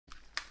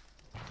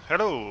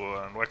Hello,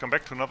 and welcome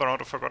back to another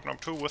round of Forgotten Up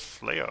 2 with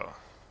Slayer.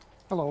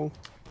 Hello.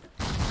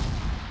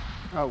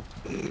 Oh.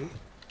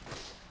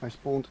 I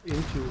spawned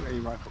into a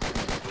rifle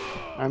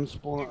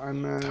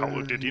grenade.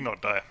 How did he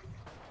not die?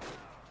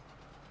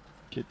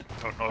 Kid.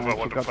 Don't know if I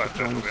want to fight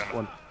that, to be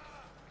honest.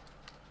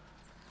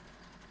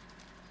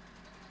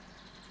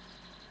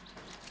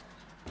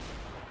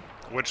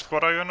 Which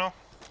squad are you now?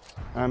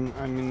 I'm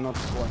in no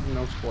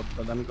squad,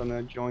 but I'm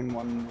gonna join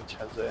one which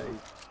has a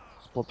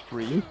spot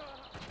 3,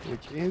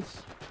 which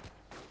is...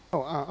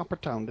 Oh, Upper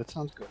Town, that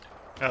sounds good.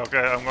 Yeah, okay,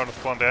 I'm gonna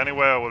spawn there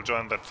anyway, I will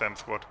join that same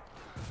squad.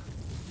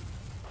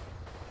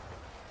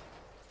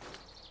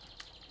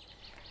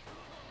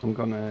 I'm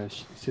gonna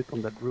sit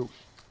on that roof.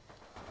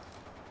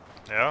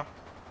 Yeah?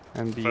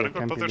 And be a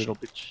campy little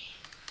bitch.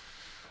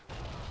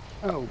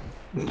 Oh.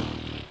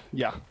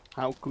 Yeah,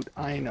 how could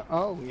I know?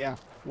 Oh, yeah.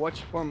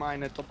 Watch for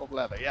mine at top of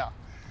ladder, yeah.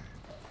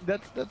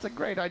 That's a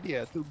great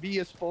idea, to be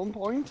a spawn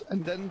point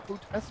and then put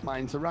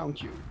S-mines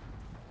around you.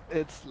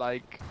 It's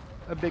like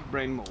a big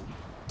brain move.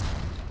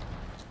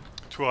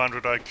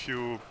 200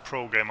 IQ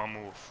pro gamer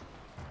move.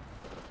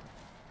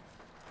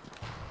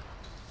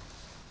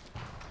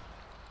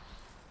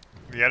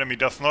 The enemy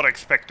does not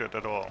expect it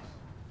at all.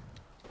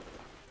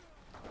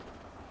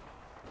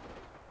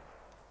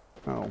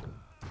 Oh.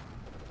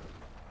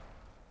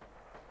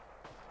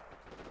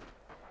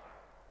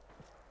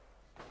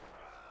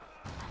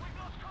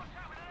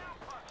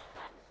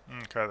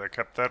 Okay, they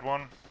kept that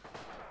one.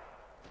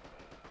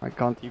 I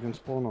can't even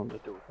spawn on the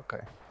dude,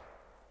 okay.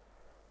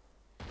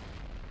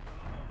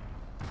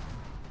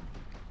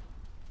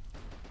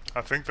 I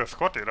think the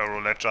squad leader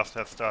roulette just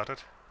has started.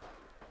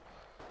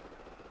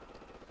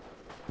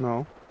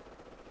 No.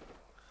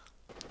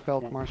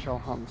 Felt Marshal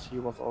Hans, he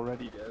was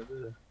already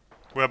there.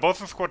 We're both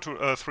in squad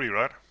 3,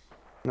 right?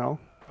 No,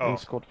 oh. I'm in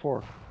squad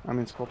 4. I'm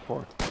in squad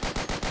 4.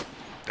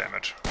 Damn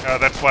it.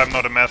 That's why I'm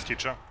not a math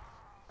teacher.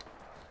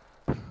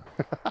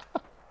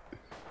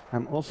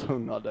 I'm also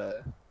not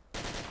a...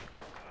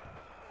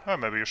 Oh,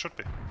 maybe you should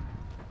be.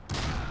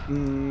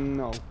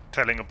 No.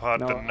 Telling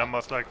apart the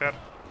numbers like that?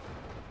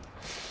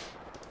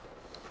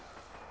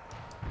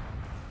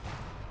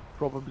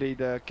 Probably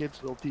the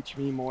kids will teach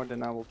me more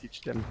than I will teach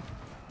them.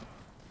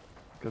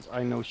 Because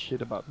I know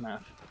shit about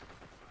math.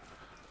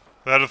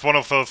 That is one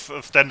of those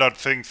standard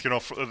things, you know,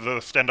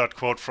 the standard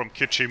quote from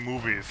kitschy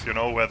movies, you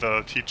know, where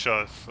the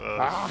teacher is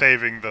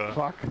saving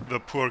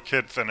the poor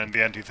kids, and in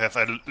the end he says,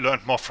 I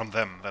learned more from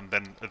them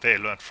than they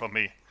learned from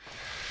me.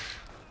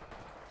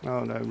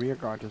 Oh, the rear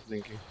guard is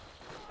blinking.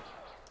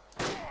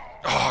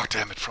 Oh,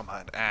 damn it, from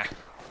behind. Ah.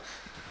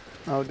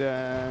 Oh,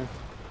 the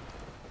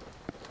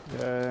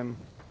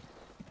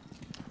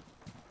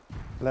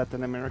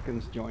Latin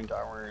Americans joined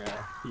our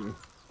team.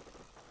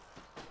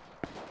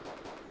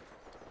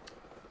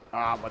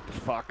 Ah, what the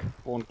fuck?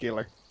 Born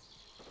killer.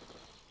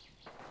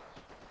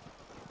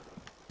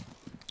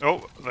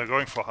 Oh, they're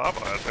going for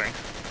harbor, I think.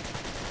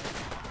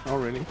 Oh,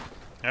 really?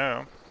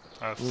 Yeah,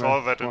 I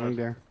saw that in a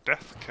there.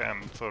 death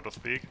cam, so to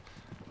speak.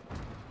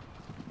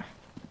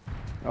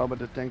 Oh, but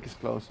the tank is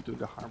close to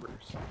the harbor,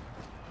 so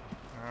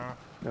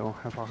they'll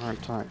have a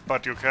hard time.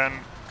 But you can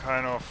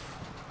kind of...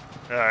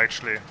 Yeah,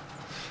 actually.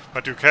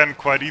 But you can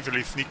quite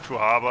easily sneak to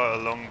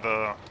harbor along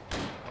the...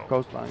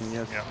 coastline,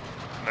 yes. Yeah,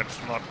 let's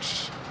not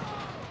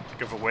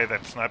give away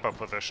that sniper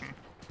position.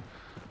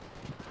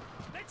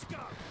 Let's go.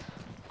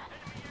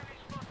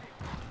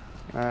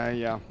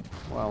 Yeah,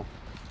 well,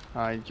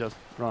 I just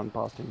ran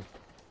past him.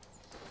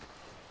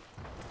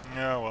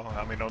 Yeah, well,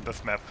 I mean, on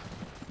this map.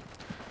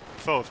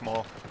 So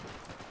small.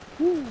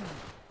 Woo.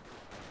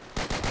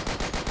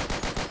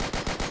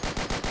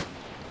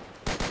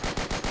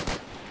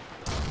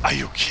 Are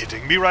you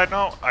kidding me right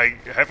now? I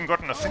haven't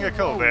gotten a single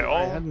kill. They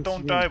all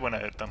don't die when I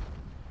hit them.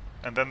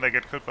 And then they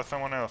get killed by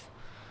someone else.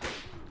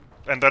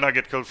 And then I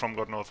get killed from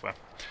God knows where.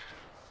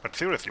 But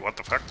seriously, what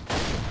the fuck?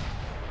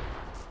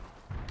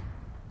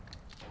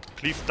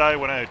 Please die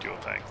when I hit you,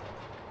 thanks.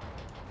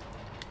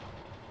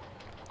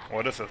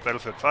 What is it,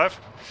 Battlefield 5?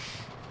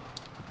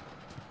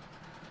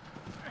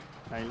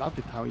 I love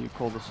it how you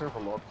call the server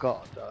log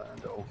God,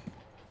 though.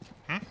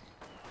 Hmm?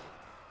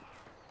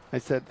 I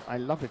said, I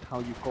love it how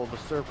you call the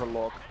server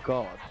log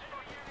God.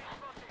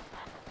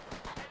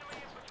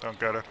 Don't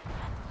get it.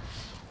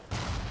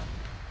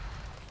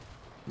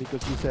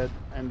 Because you said,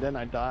 and then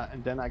I die,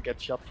 and then I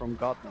get shot from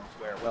God knows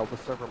where. Well, the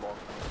server log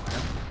knows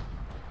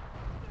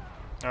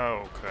where.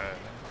 Okay.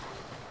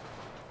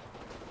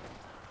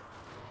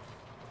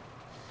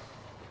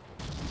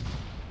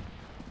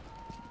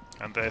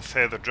 And they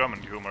say the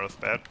German humor is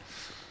bad.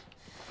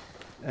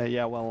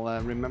 Yeah,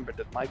 well, remember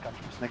that my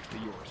country is next to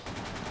yours.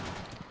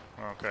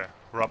 Okay,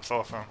 rubs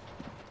off, huh?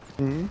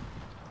 Mm-hmm.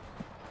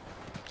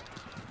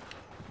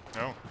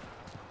 No.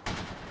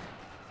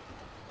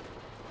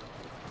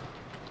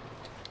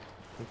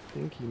 I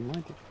think he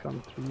might have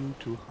come through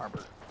to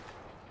harbor.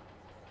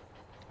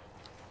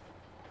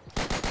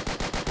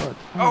 But,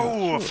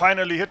 oh,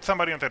 finally hit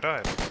somebody and they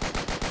died.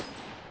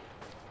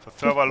 The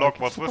server log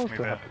was with me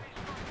there.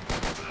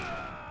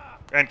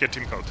 And get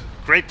team code.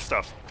 Great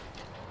stuff.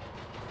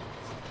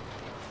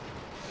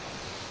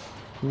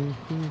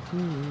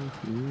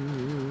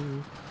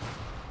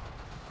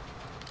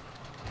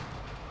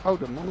 Oh,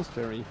 the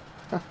monastery.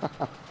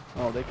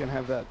 Oh, they can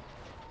have that.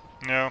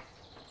 Yeah.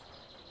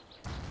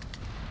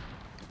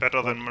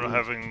 Better than But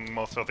having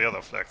most of the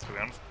other flags, to be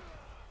honest.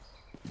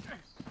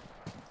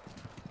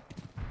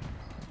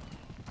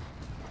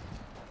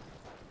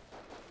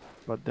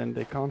 But then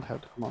they can't have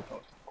the command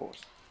post, of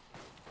course.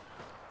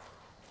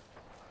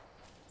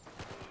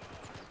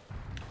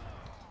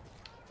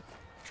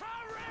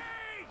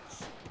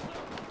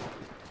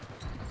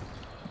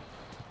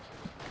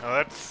 Now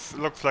that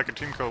looks like a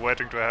team call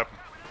waiting to happen.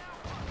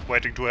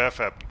 Waiting to have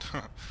happened.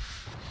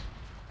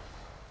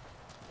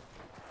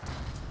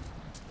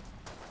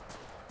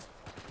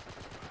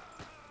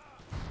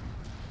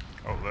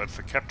 Oh, that's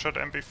a captured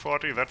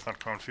MP40, that's not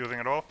confusing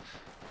at all.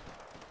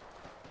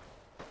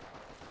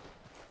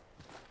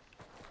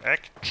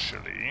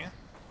 Actually...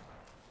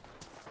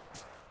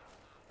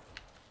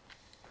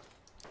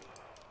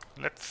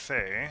 let's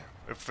say,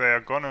 if they're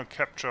gonna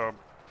capture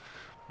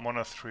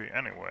Monastery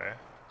anyway...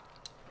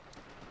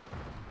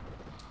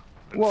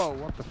 Whoa,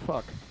 what the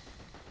fuck?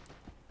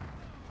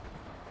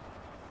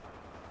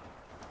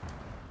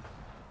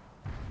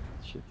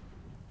 Shit.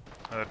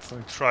 Let's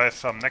try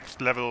some next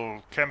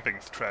level camping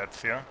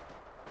strats here.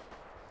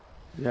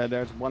 Yeah,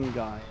 there's one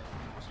guy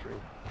in the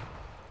street.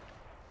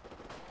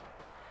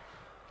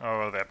 Oh,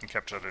 well, they haven't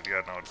captured it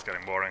yet, now it's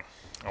getting boring.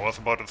 I was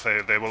about to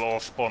say they will all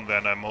spawn there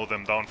and I mow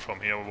them down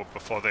from here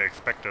before they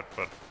expect it,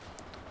 but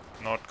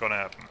not gonna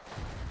happen.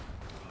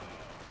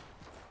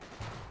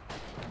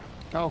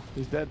 Oh,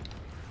 he's dead.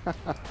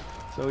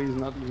 So he's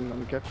not even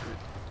gonna capture it.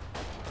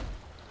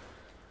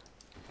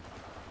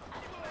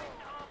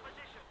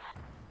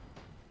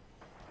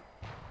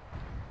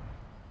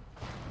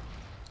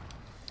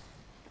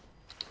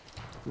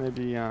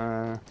 Maybe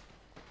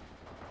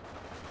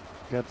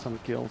get some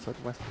kills at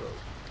West Road.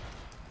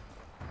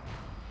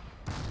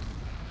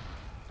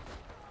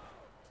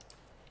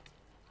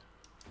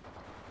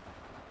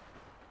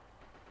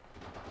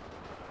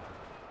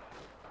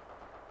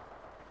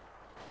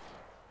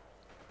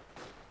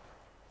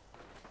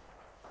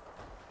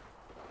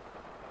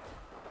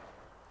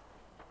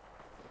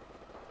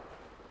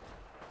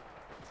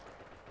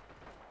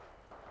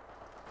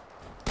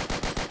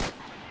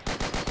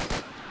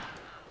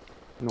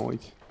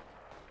 Noise.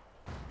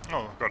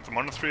 Oh, got the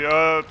monastery.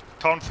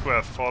 Town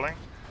square is falling.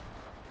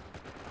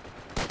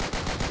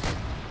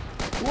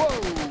 Whoa!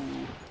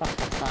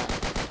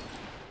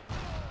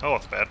 That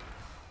was bad.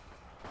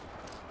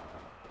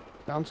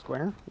 Town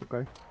square?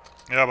 Okay.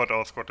 Yeah, but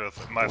our squad is,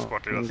 my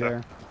squad is there.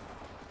 There.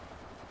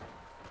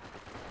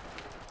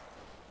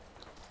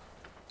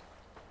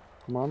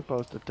 Command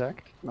post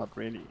attacked? Not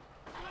really.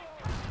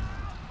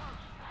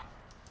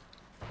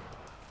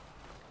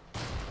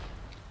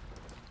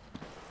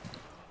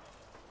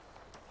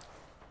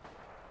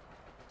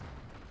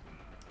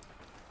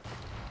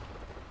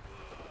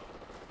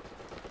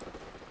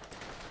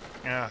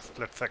 Yeah,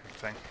 split second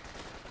thing.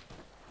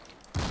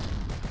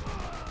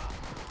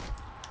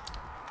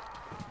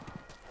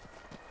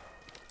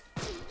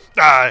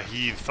 Ah,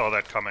 he saw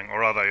that coming,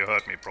 or rather you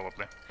heard me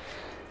probably.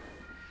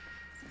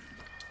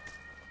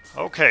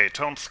 Okay,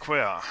 town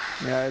square.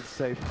 Yeah, it's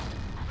safe.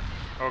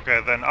 Okay,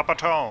 then upper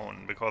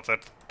town, because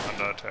that's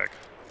under attack.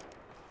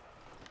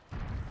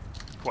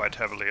 Quite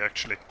heavily,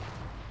 actually.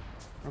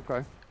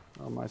 Okay.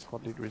 Well, my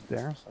squad leader is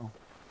there, so...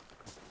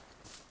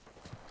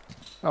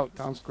 Oh,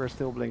 town square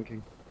still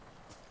blinking.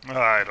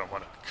 I don't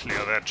want to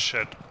clear that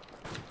shit.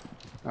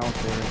 I'll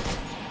clear it.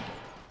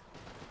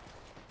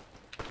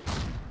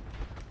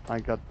 I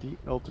got the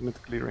ultimate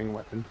clearing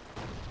weapon.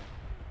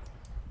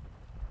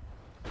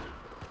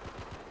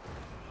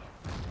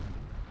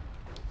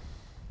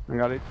 I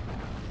got it.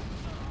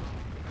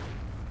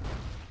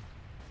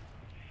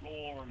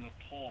 Floor on the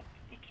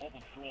top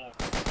of floor.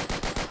 The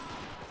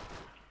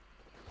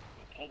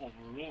top of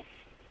roof.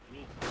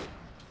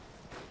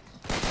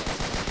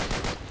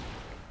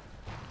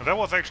 That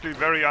was actually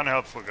very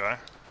unhelpful, guy.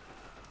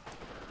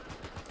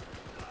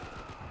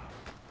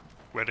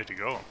 Where did he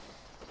go?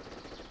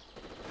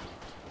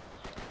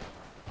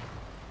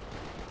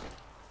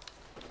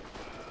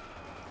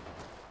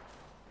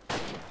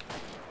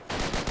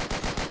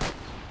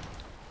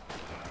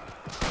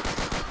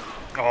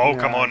 Oh, Yeah,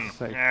 come on.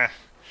 safe. Eh,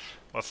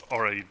 was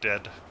already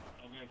dead.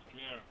 Okay, it's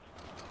clear.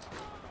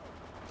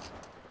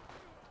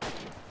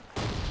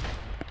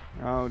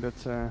 Oh,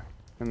 that's a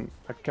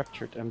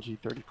captured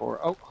MG34.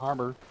 Oh,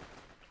 harbor.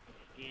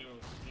 Still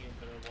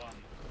there one.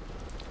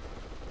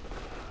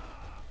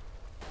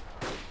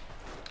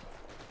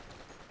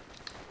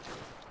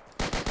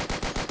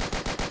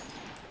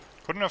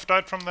 Couldn't have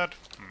died from that?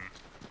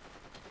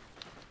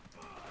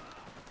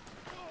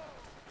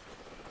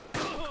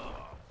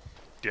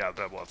 Yeah,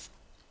 that was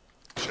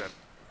shit.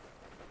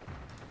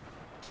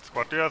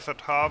 Squad leaders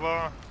at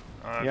harbor.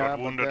 Yeah, got but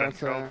wounded and there's,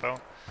 killed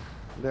though.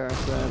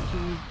 There's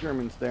 2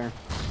 Germans there.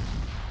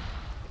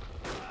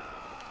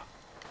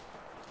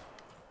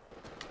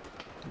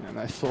 And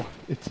I saw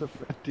it's a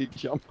friendly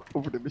jump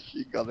over the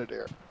machine gunner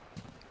there.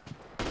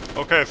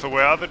 Okay, so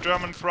where are the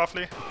Germans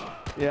roughly?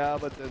 Yeah,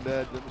 but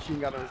the machine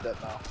gunner is dead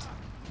now.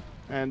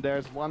 And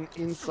there's one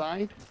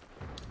inside.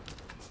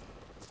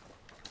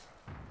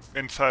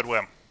 Inside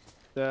where?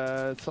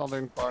 The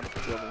southern part of the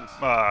buildings.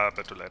 Ah, a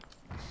bit too late.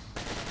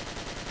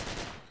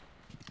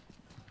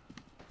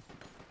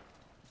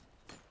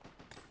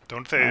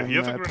 Don't say,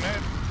 here's a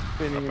grenade?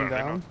 Pinning him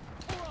down.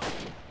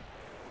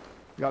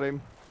 Got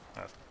him.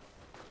 Yes.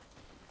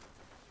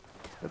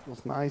 That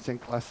was nice and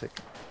classic.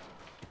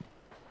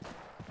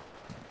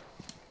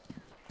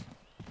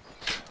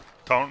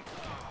 Down.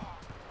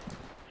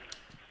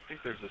 I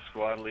think there's a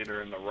squad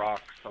leader in the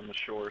rocks on the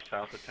shore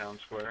south of town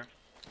square.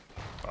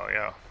 Oh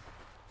yeah.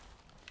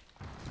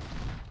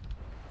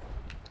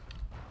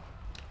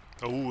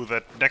 Oh,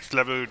 that next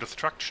level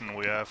destruction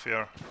we have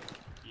here.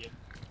 Yep.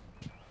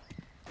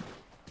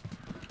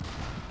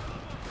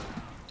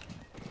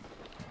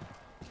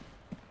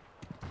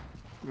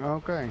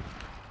 Okay.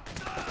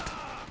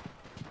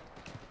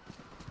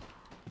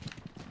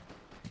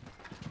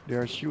 They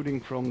are shooting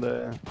from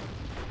the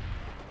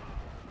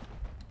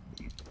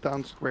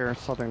town square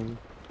southern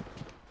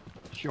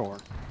shore.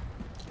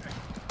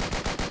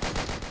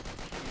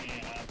 We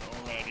have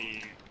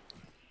already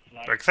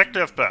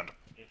Exactly as planned.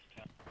 this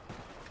time.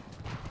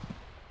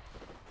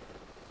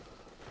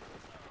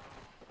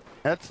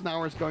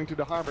 Hetzenauer is going to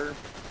the harbor.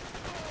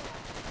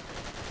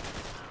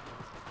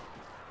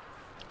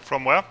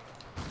 From where?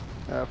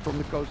 From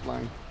the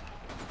coastline.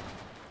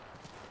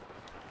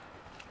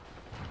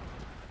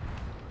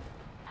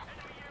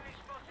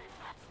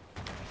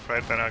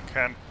 Afraid then I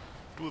can't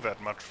do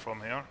that much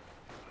from here.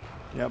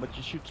 Yeah, but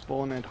you should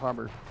spawn at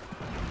harbor.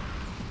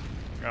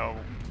 Now,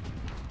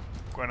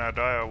 when I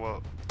die I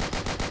will.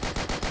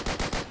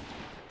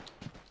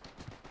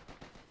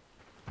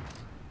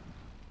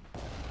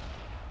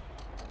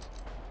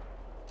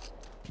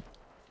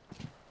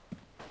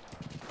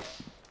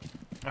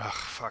 Ugh,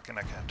 fucking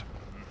I can't.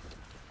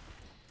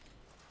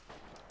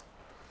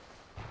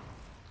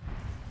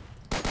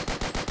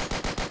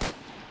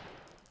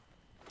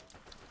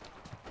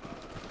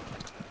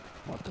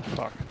 What the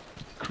fuck?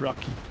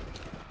 Crocky.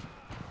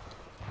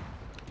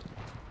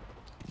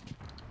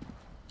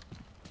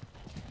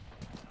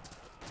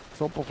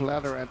 Top of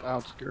ladder at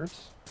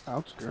outskirts.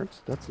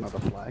 Outskirts? That's not a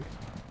flag.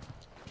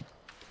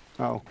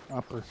 Oh,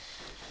 upper.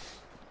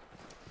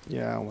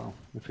 Yeah, well,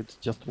 if it's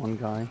just one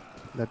guy,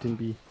 let him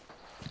be.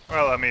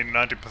 Well, I mean,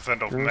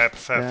 90% of Yes,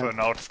 maps have yeah. an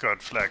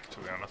outskirt flag, to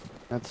be honest.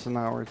 That's an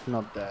hour, it's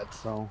not dead,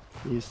 so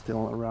he's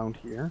still around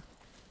here.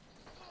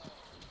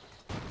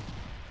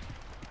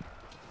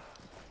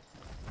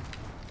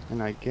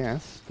 And I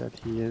guess that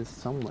he is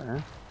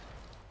somewhere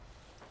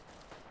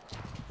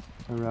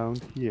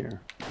around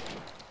here.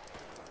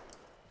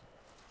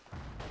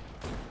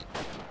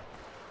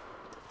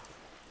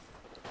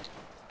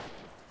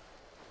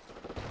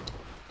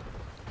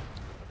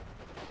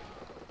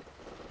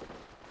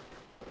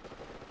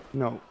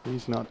 No,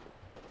 he's not.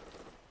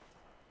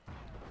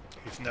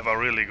 He's never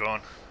really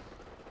gone.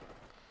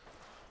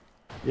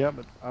 Yeah,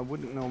 but I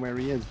wouldn't know where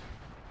he is.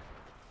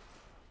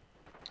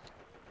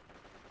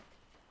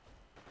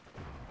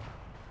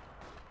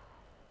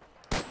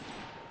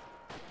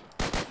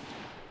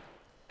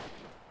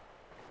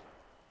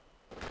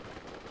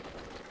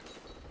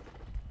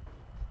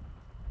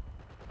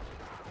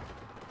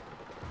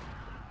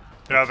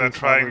 Yeah, they're Since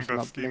trying Harbor's the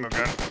not scheme blinking.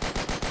 again.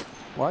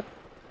 What?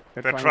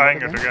 They're trying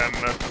it again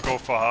to go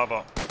for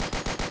harbor.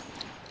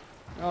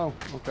 Oh,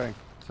 okay.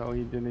 So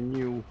he did a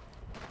new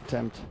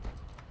attempt.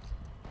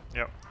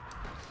 Yep.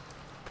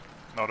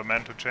 Not a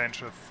man to change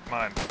his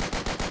mind.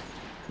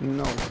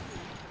 No.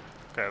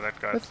 Okay, that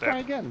guy's Let's try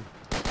dead. again.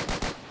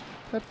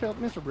 That failed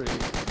miserably.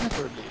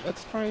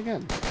 Let's try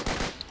again.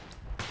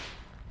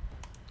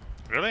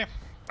 Really?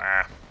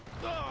 Nah.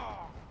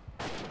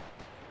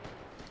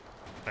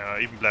 Yeah, I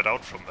even bled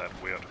out from that.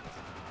 Weird.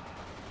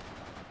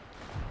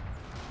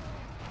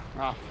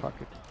 Ah, fuck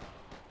it.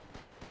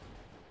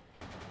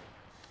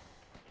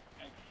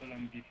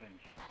 Excellent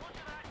defense.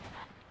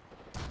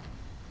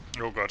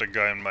 Oh god, a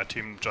guy in my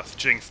team just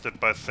jinxed it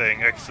by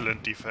saying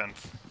excellent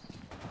defense.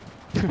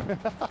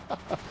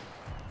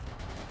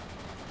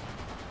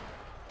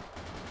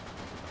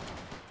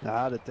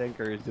 Ah, the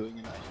tanker is doing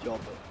a nice job.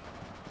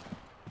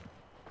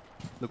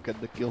 Look at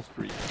the kill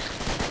streak.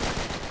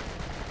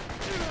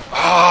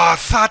 Ah,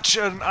 such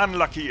an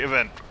unlucky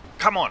event.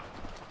 Come on.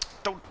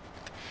 Don't.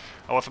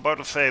 I was about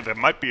to say there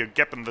might be a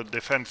gap in the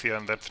defense here,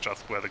 and that's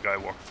just where the guy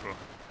walked through.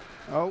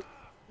 Oh,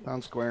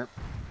 down square.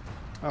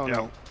 Oh Yeah.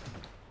 no.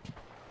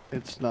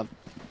 It's not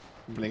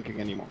blinking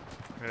anymore.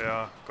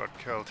 Yeah, got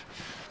killed.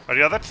 But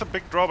yeah, that's the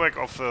big drawback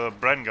of the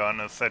Bren gun,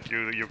 is that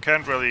you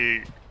can't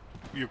really...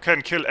 You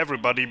can kill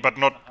everybody, but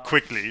not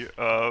quickly,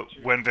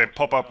 when they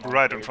pop up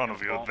right in front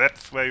of you.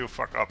 That's where you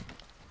fuck up.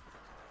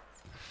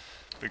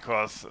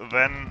 Because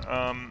then,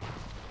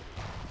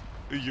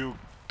 you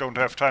don't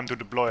have time to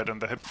deploy it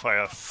and the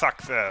hipfire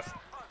sucks ass.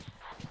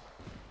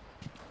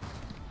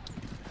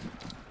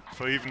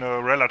 So even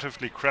a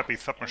relatively crappy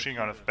submachine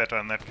gun is better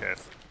in that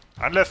case.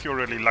 Unless you're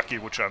really lucky,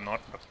 which I'm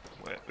not, but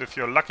if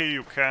you're lucky,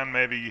 you can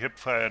maybe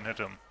hipfire and hit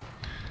him.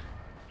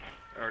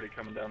 Already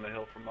coming down the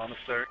hill from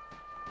Monastery.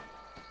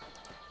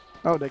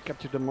 Oh, they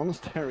captured the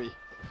monastery.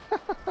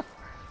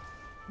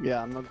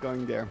 Yeah, I'm not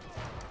going there.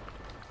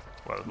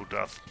 Well, who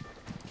does?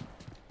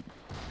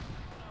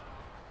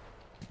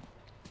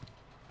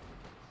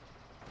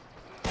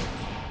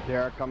 They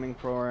are coming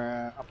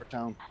for upper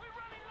town.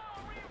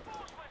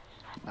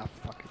 Ah,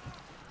 fuck it.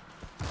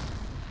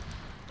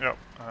 Yep,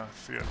 I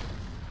see it.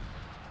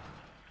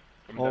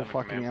 All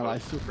fucking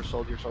allied super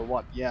soldiers or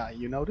what? Yeah,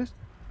 you noticed?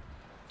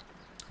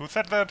 Who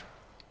said that?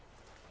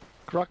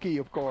 Crocky,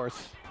 of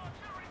course.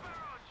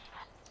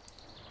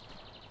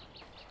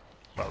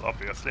 Well,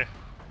 obviously.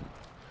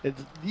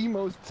 It's the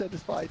most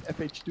satisfied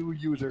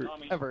FH2 user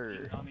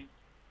ever.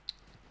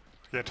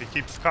 Yet he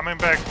keeps coming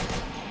back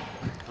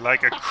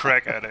like a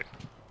crack addict.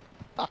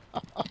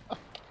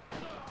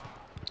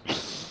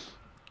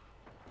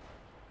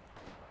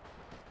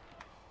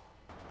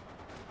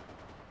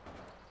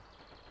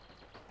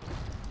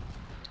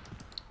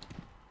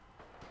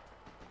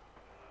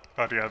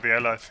 But yeah, the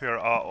allies here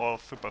are all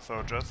super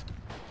soldiers.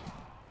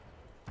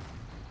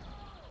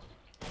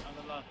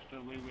 At last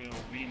we will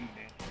win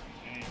this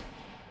game.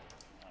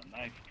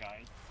 Nice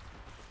guys.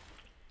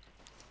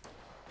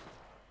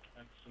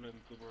 Excellent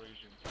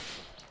cooperation.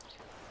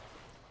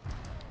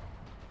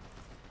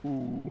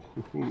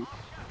 Ooh.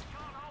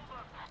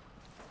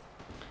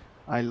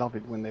 I love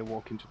it when they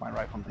walk into my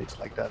rifle blades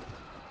like that.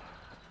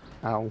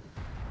 Ow.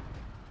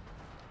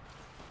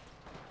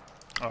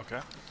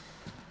 Okay.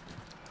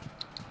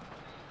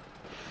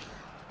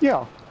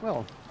 Yeah,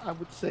 well, I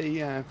would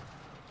say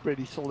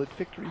pretty solid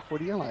victory for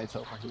the allies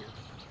over here.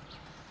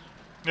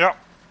 Yeah.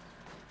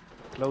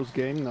 Close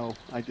game? No,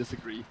 I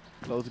disagree.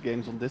 Close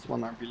games on this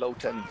one are below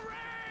 10.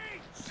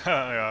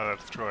 Yeah,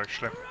 that's true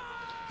actually.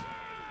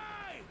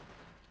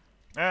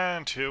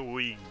 And here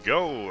we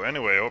go.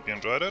 Anyway, I hope you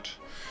enjoyed it.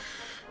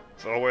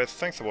 As always,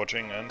 thanks for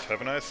watching and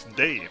have a nice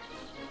day.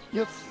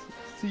 Yes,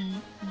 see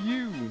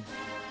you.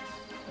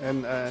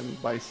 And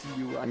by see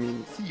you, I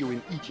mean see you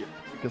in Egypt,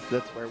 because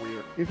that's where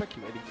we're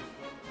evacuating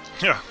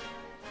to. Yeah.